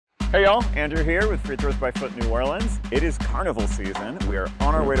Hey y'all, Andrew here with Free Throws by Foot New Orleans. It is carnival season. We are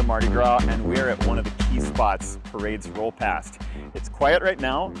on our way to Mardi Gras and we are at one of the key spots parades roll past. It's quiet right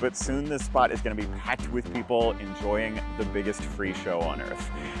now, but soon this spot is going to be packed with people enjoying the biggest free show on earth.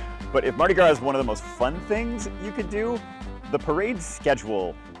 But if Mardi Gras is one of the most fun things you could do, the parade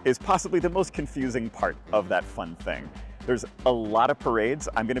schedule is possibly the most confusing part of that fun thing. There's a lot of parades.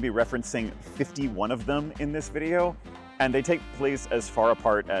 I'm going to be referencing 51 of them in this video. And they take place as far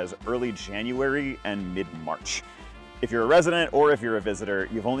apart as early January and mid-March. If you're a resident or if you're a visitor,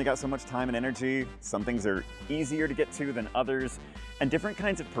 you've only got so much time and energy. Some things are easier to get to than others, and different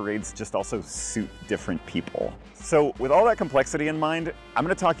kinds of parades just also suit different people. So with all that complexity in mind, I'm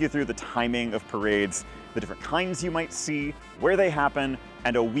gonna talk you through the timing of parades, the different kinds you might see, where they happen,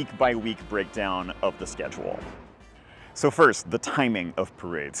 and a week-by-week breakdown of the schedule. So first, the timing of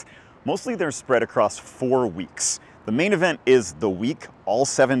parades. Mostly they're spread across 4 weeks. The main event is the week, all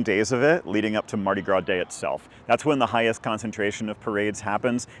 7 days of it, leading up to Mardi Gras Day itself. That's when the highest concentration of parades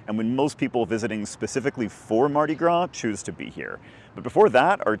happens, and when most people visiting specifically for Mardi Gras choose to be here. But before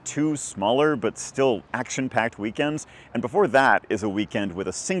that are 2 smaller but still action-packed weekends, and before that is a weekend with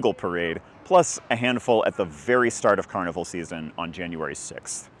a single parade, plus a handful at the very start of carnival season on January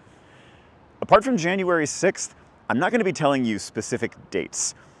 6th. Apart from January 6th, I'm not going to be telling you specific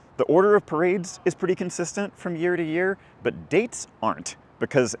dates. The order of parades is pretty consistent from year to year, but dates aren't,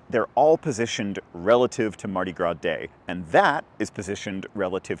 because they're all positioned relative to Mardi Gras Day, and that is positioned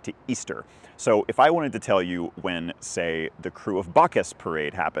relative to Easter. So if I wanted to tell you when, say, the Crew of Bacchus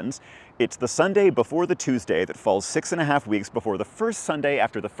parade happens, it's the Sunday before the Tuesday that falls 6.5 weeks before the first Sunday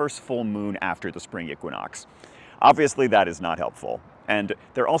after the first full moon after the spring equinox. Obviously, that is not helpful. And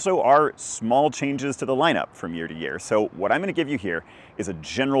there also are small changes to the lineup from year to year. So what I'm going to give you here is a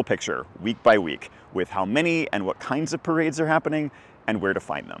general picture, week by week, with how many and what kinds of parades are happening and where to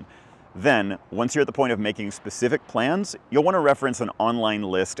find them. Then, once you're at the point of making specific plans, you'll want to reference an online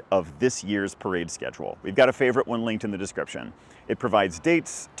list of this year's parade schedule. We've got a favorite one linked in the description. It provides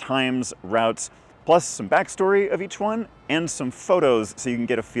dates, times, routes, plus some backstory of each one, and some photos so you can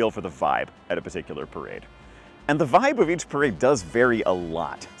get a feel for the vibe at a particular parade. And the vibe of each parade does vary a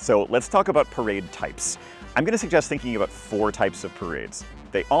lot. So let's talk about parade types. I'm going to suggest thinking about 4 types of parades.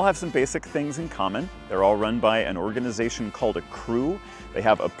 They all have some basic things in common. They're all run by an organization called a crew. They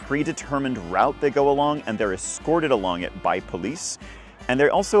have a predetermined route they go along, and they're escorted along it by police. And they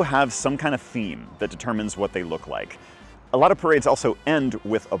also have some kind of theme that determines what they look like. A lot of parades also end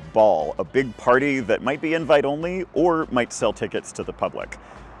with a ball, a big party that might be invite-only or might sell tickets to the public.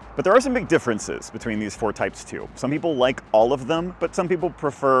 But there are some big differences between these 4 types too. Some people like all of them, but some people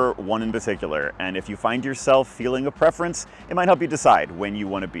prefer one in particular. And if you find yourself feeling a preference, it might help you decide when you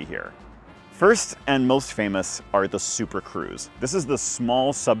want to be here. First and most famous are the Super Crews. This is the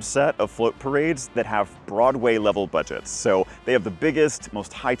small subset of float parades that have Broadway level budgets. So they have the biggest,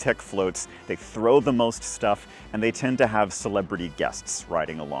 most high-tech floats, they throw the most stuff, and they tend to have celebrity guests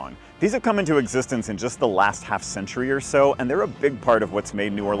riding along. These have come into existence in just the last half century or so, and they're a big part of what's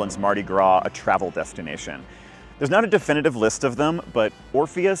made New Orleans Mardi Gras a travel destination. There's not a definitive list of them, but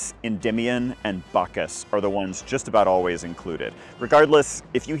Orpheus, Endymion, and Bacchus are the ones just about always included. Regardless,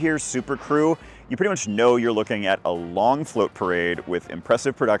 if you hear Super Crew, you pretty much know you're looking at a long float parade with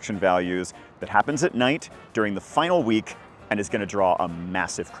impressive production values that happens at night during the final week and is going to draw a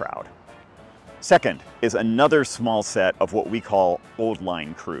massive crowd. Second is another small set of what we call old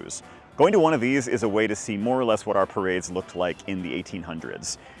line crews. Going to one of these is a way to see more or less what our parades looked like in the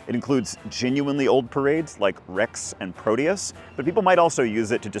 1800s. It includes genuinely old parades like Rex and Proteus, but people might also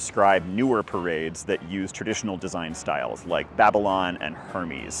use it to describe newer parades that use traditional design styles like Babylon and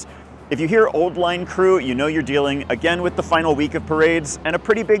Hermes. If you hear old line crew, you know you're dealing again with the final week of parades and a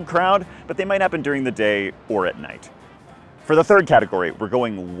pretty big crowd, but they might happen during the day or at night. For the third category, we're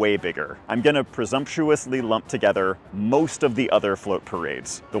going way bigger. I'm gonna presumptuously lump together most of the other float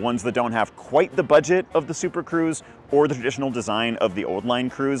parades, the ones that don't have quite the budget of the Super Crews or the traditional design of the old line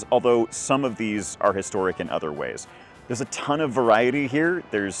crews, although some of these are historic in other ways. There's a ton of variety here.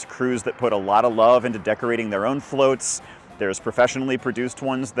 There's crews that put a lot of love into decorating their own floats. There's professionally produced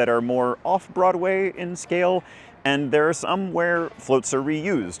ones that are more off-Broadway in scale, and there are some where floats are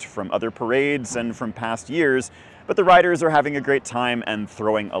reused from other parades and from past years, but the riders are having a great time and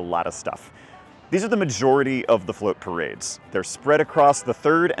throwing a lot of stuff. These are the majority of the float parades. They're spread across the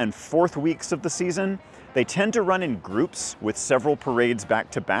 3rd and 4th weeks of the season. They tend to run in groups with several parades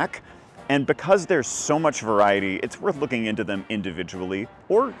back to back, and because there's so much variety, it's worth looking into them individually,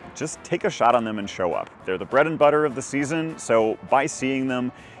 or just take a shot on them and show up. They're the bread and butter of the season, so by seeing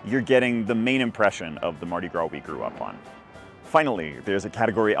them, you're getting the main impression of the Mardi Gras we grew up on. Finally, there's a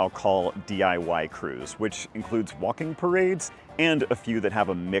category I'll call DIY crews, which includes walking parades and a few that have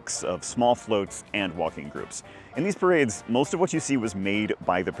a mix of small floats and walking groups. In these parades, most of what you see was made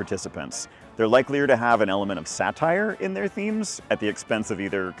by the participants. They're likelier to have an element of satire in their themes at the expense of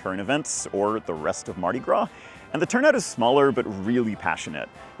either current events or the rest of Mardi Gras. And the turnout is smaller but really passionate.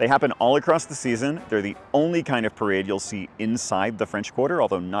 They happen all across the season. They're the only kind of parade you'll see inside the French Quarter,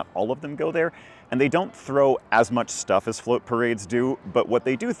 although not all of them go there. And they don't throw as much stuff as float parades do, but what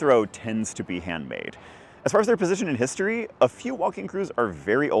they do throw tends to be handmade. As far as their position in history, a few walking crews are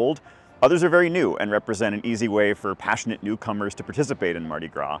very old, others are very new and represent an easy way for passionate newcomers to participate in Mardi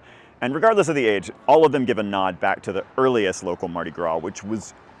Gras. And regardless of the age, all of them give a nod back to the earliest local Mardi Gras, which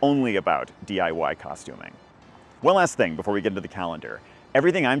was only about DIY costuming. One last thing before we get into the calendar.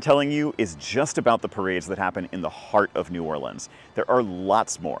 Everything I'm telling you is just about the parades that happen in the heart of New Orleans. There are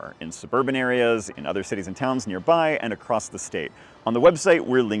lots more in suburban areas, in other cities and towns nearby, and across the state. On the website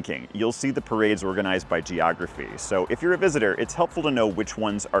we're linking, you'll see the parades organized by geography. So if you're a visitor, it's helpful to know which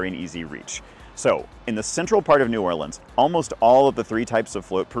ones are in easy reach. So in the central part of New Orleans, almost all of the 3 types of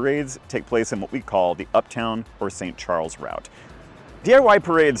float parades take place in what we call the Uptown or St. Charles route. DIY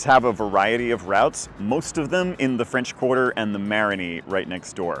parades have a variety of routes, most of them in the French Quarter and the Marigny right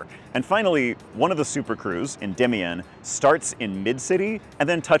next door. And finally, one of the super crews, Endymion, starts in mid-city and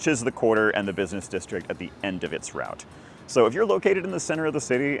then touches the quarter and the business district at the end of its route. So if you're located in the center of the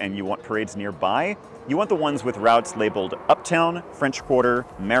city and you want parades nearby, you want the ones with routes labeled Uptown, French Quarter,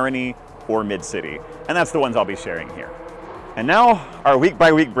 Marigny, or mid-city. And that's the ones I'll be sharing here. And now, our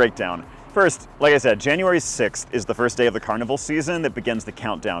week-by-week breakdown. First, like I said, January 6th is the first day of the carnival season that begins the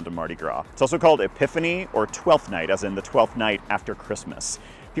countdown to Mardi Gras. It's also called Epiphany or 12th night, as in the 12th night after Christmas.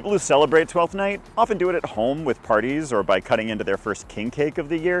 People who celebrate 12th night often do it at home with parties or by cutting into their first king cake of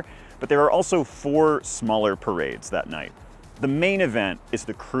the year, but there are also 4 smaller parades that night. The main event is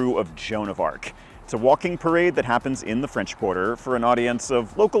the Crew of Joan of Arc. It's a walking parade that happens in the French Quarter for an audience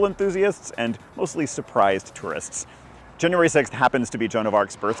of local enthusiasts and mostly surprised tourists. January 6th happens to be Joan of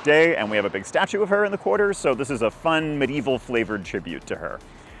Arc's birthday, and we have a big statue of her in the quarter, so this is a fun, medieval-flavored tribute to her.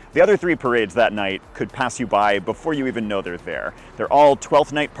 The other 3 parades that night could pass you by before you even know they're there. They're all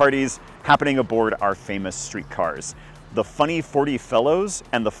 12th night parties happening aboard our famous streetcars. The Funny 40 Fellows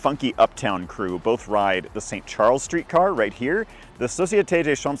and the Funky Uptown crew both ride the St. Charles streetcar right here. The Société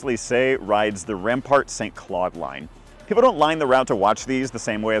des Champs-Élysées rides the Rampart St. Claude line. People don't line the route to watch these the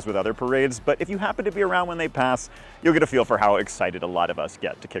same way as with other parades, but if you happen to be around when they pass, you'll get a feel for how excited a lot of us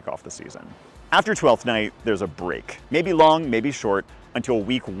get to kick off the season. After 12th night, there's a break. Maybe long, maybe short, until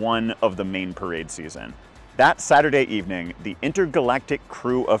week 1 of the main parade season. That Saturday evening, the intergalactic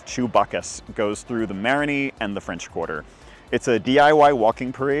crew of Chewbacca's goes through the Marigny and the French Quarter. It's a DIY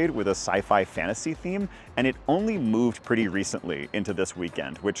walking parade with a sci-fi fantasy theme, and it only moved pretty recently into this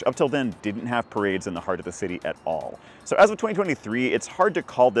weekend, which up till then didn't have parades in the heart of the city at all. So as of 2023, it's hard to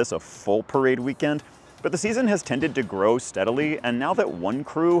call this a full parade weekend, but the season has tended to grow steadily, and now that one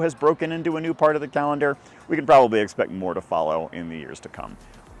crew has broken into a new part of the calendar, we can probably expect more to follow in the years to come.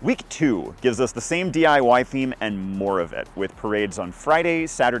 Week 2 gives us the same DIY theme and more of it, with parades on Friday,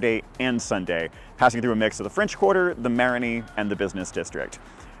 Saturday, and Sunday, passing through a mix of the French Quarter, the Marigny, and the business district.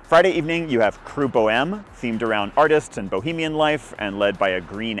 Friday evening, you have Crew Bohème, themed around artists and bohemian life, and led by a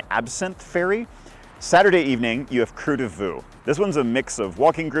green absinthe fairy. Saturday evening, you have Crew de Vue. This one's a mix of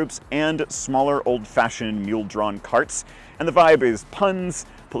walking groups and smaller old-fashioned mule-drawn carts, and the vibe is puns,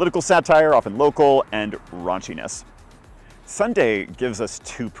 political satire, often local, and raunchiness. Sunday gives us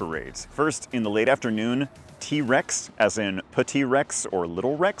 2 parades. First, in the late afternoon, T-Rex, as in Petit Rex or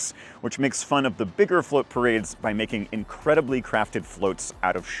Little Rex, which makes fun of the bigger float parades by making incredibly crafted floats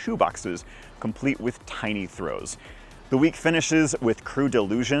out of shoeboxes, complete with tiny throws. The week finishes with Crew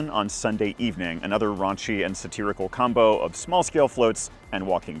Delusion on Sunday evening, another raunchy and satirical combo of small-scale floats and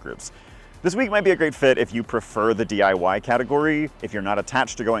walking groups. This week might be a great fit if you prefer the DIY category, if you're not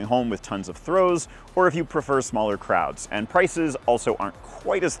attached to going home with tons of throws, or if you prefer smaller crowds, and prices also aren't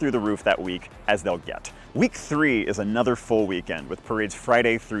quite as through the roof that week as they'll get. Week 3 is another full weekend with parades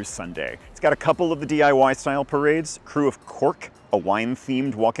Friday through Sunday. It's got a couple of the DIY style parades, Crew of Cork, a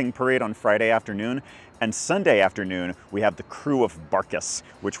wine-themed walking parade on Friday afternoon, and Sunday afternoon we have the Crew of Barkus,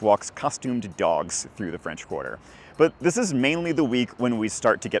 which walks costumed dogs through the French Quarter. But this is mainly the week when we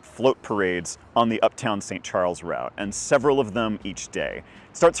start to get float parades on the Uptown St. Charles route, and several of them each day.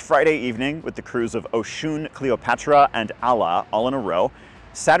 It starts Friday evening with the crews of Oshun, Cleopatra, and Allah all in a row.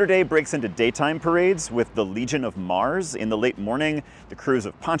 Saturday breaks into daytime parades with the Legion of Mars in the late morning, the crews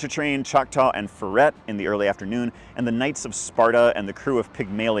of Pontchartrain, Choctaw, and Ferret in the early afternoon, and the Knights of Sparta and the crew of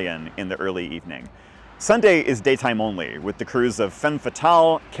Pygmalion in the early evening. Sunday is daytime only, with the crews of Femme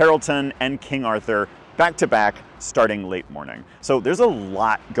Fatale, Carrollton, and King Arthur back-to-back starting late morning. So there's a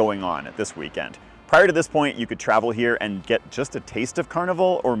lot going on this weekend. Prior to this point, you could travel here and get just a taste of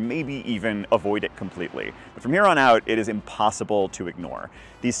Carnival, or maybe even avoid it completely. But from here on out, it is impossible to ignore.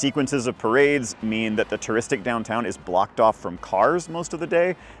 These sequences of parades mean that the touristic downtown is blocked off from cars most of the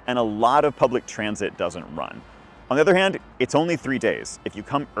day, and a lot of public transit doesn't run. On the other hand, it's only 3 days. If you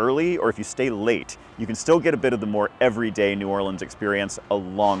come early or if you stay late, you can still get a bit of the more everyday New Orleans experience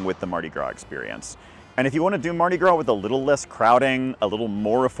along with the Mardi Gras experience. And if you want to do Mardi Gras with a little less crowding, a little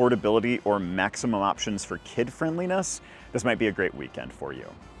more affordability, or maximum options for kid friendliness, this might be a great weekend for you.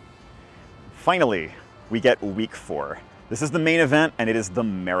 Finally, we get week 4. This is the main event, and it is the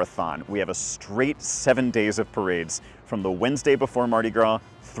marathon. We have a straight 7 days of parades from the Wednesday before Mardi Gras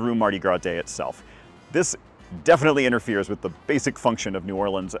through Mardi Gras Day itself. This definitely interferes with the basic function of New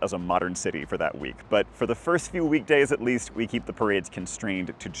Orleans as a modern city for that week, but for the first few weekdays at least, we keep the parades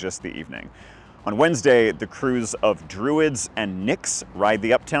constrained to just the evening. On Wednesday, the crews of Druids and Nyx ride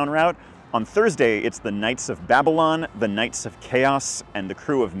the Uptown route. On Thursday, it's the Knights of Babylon, the Knights of Chaos, and the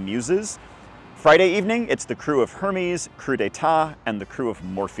crew of Muses. Friday evening, it's the crew of Hermes, Crew d'Etat, and the crew of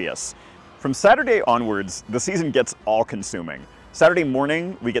Morpheus. From Saturday onwards, the season gets all-consuming. Saturday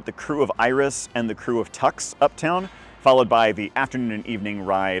morning, we get the crew of Iris and the crew of Tux uptown, followed by the afternoon and evening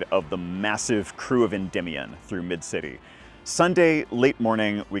ride of the massive crew of Endymion through Mid-City. Sunday, late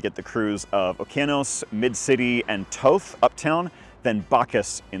morning, we get the crews of Okeanos, Mid-City, and Toth uptown, then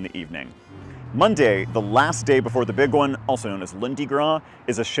Bacchus in the evening. Monday, the last day before the big one, also known as Lundi Gras,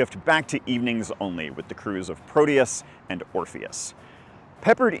 is a shift back to evenings only with the crews of Proteus and Orpheus.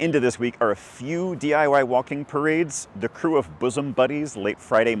 Peppered into this week are a few DIY walking parades, the crew of Bosom Buddies late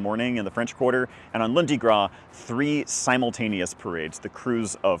Friday morning in the French Quarter, and on Lundi Gras, 3 simultaneous parades, the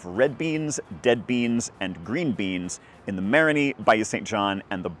crews of Red Beans, Dead Beans, and Green Beans in the Marigny, Bayou St. John,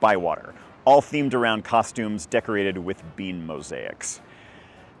 and the Bywater, all themed around costumes decorated with bean mosaics.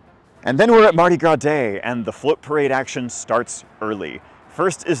 And then we're at Mardi Gras Day, and the float parade action starts early.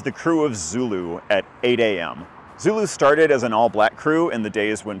 First is the crew of Zulu at 8 a.m. Zulu started as an all-black crew in the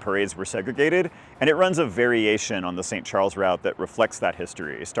days when parades were segregated, and it runs a variation on the St. Charles route that reflects that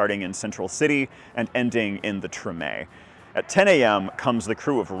history, starting in Central City and ending in the Treme. At 10 a.m. comes the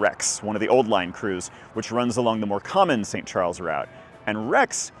crew of Rex, one of the old line crews, which runs along the more common St. Charles route. And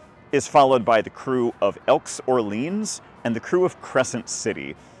Rex is followed by the crew of Elks Orleans and the crew of Crescent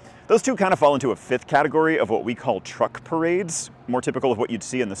City. Those two kind of fall into a 5th category of what we call truck parades, more typical of what you'd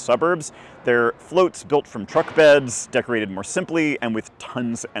see in the suburbs. They're floats built from truck beds, decorated more simply, and with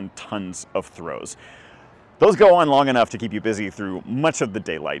tons and tons of throws. Those go on long enough to keep you busy through much of the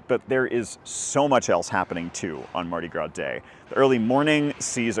daylight, but there is so much else happening too on Mardi Gras Day. The early morning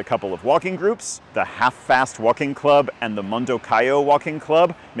sees a couple of walking groups, the Half Fast Walking Club and the Mundo Cayo Walking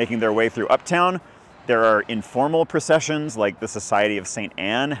Club, making their way through Uptown. There are informal processions like the Society of St.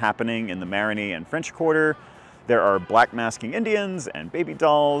 Anne happening in the Marigny and French Quarter. There are black masking Indians and baby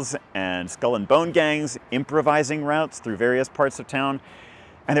dolls and skull and bone gangs improvising routes through various parts of town.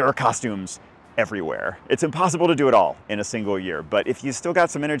 And there are costumes everywhere. It's impossible to do it all in a single year, but if you still got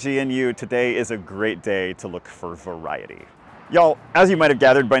some energy in you, today is a great day to look for variety. Y'all, as you might have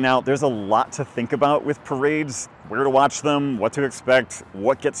gathered by now, there's a lot to think about with parades, where to watch them, what to expect,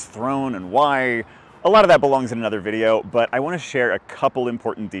 what gets thrown and why. A lot of that belongs in another video, but I want to share a couple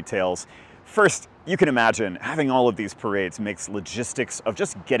important details. First, you can imagine having all of these parades makes logistics of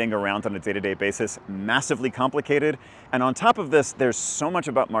just getting around on a day-to-day basis massively complicated. And on top of this, there's so much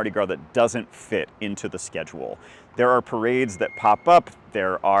about Mardi Gras that doesn't fit into the schedule. There are parades that pop up,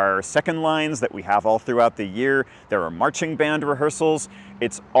 there are second lines that we have all throughout the year, there are marching band rehearsals.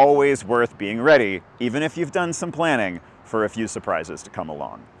 It's always worth being ready, even if you've done some planning, for a few surprises to come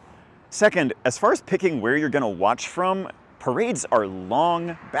along. Second, as far as picking where you're going to watch from, parades are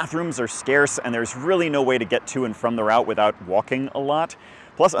long, bathrooms are scarce, and there's really no way to get to and from the route without walking a lot.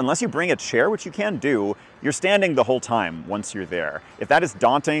 Plus, unless you bring a chair, which you can do, you're standing the whole time once you're there. If that is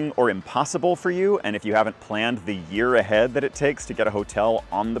daunting or impossible for you, and if you haven't planned the year ahead that it takes to get a hotel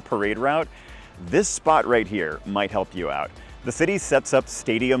on the parade route, this spot right here might help you out. The city sets up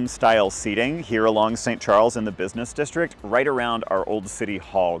stadium-style seating here along St. Charles in the business district, right around our old city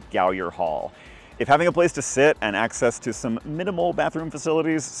hall, Gower Hall. If having a place to sit and access to some minimal bathroom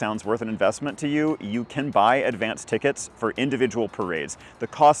facilities sounds worth an investment to you, you can buy advance tickets for individual parades. The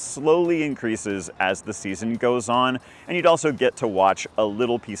cost slowly increases as the season goes on, and you'd also get to watch a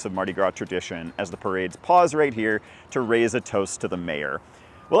little piece of Mardi Gras tradition as the parades pause right here to raise a toast to the mayor.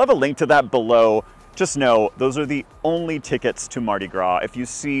 We'll have a link to that below. Just know, those are the only tickets to Mardi Gras. If you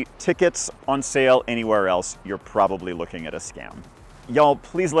see tickets on sale anywhere else, you're probably looking at a scam. Y'all,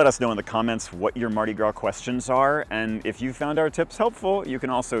 please let us know in the comments what your Mardi Gras questions are, and if you found our tips helpful, you can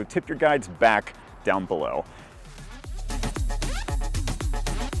also tip your guides back down below.